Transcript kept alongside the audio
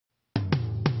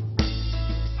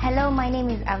Hello, my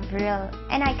name is Avril,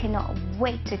 and I cannot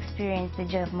wait to experience the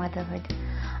joy of motherhood.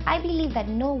 I believe that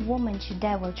no woman should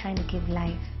die while trying to give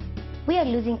life. We are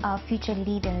losing our future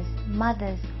leaders,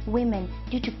 mothers, women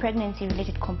due to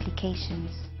pregnancy-related complications.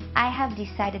 I have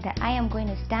decided that I am going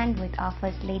to stand with our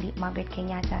First Lady, Margaret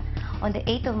Kenyatta, on the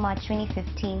 8th of March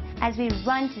 2015 as we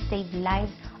run to save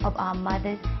lives of our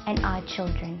mothers and our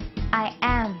children. I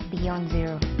am Beyond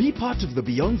Zero. Be part of the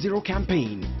Beyond Zero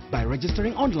campaign by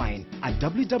registering online at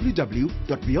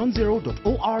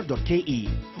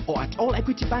www.beyondzero.or.ke or at all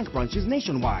Equity Bank branches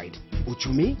nationwide,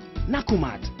 Uchumi,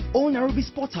 Nakumat, all Nairobi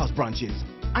Sports House branches,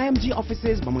 IMG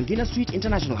offices, Mamangina Street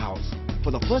International House,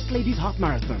 for the First Ladies Half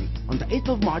Marathon on the 8th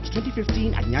of March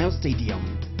 2015 at Nyayo Stadium.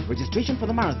 Registration for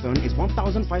the marathon is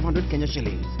 1,500 Kenya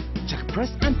shillings. Check press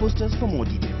and posters for more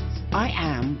details. I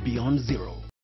am Beyond Zero.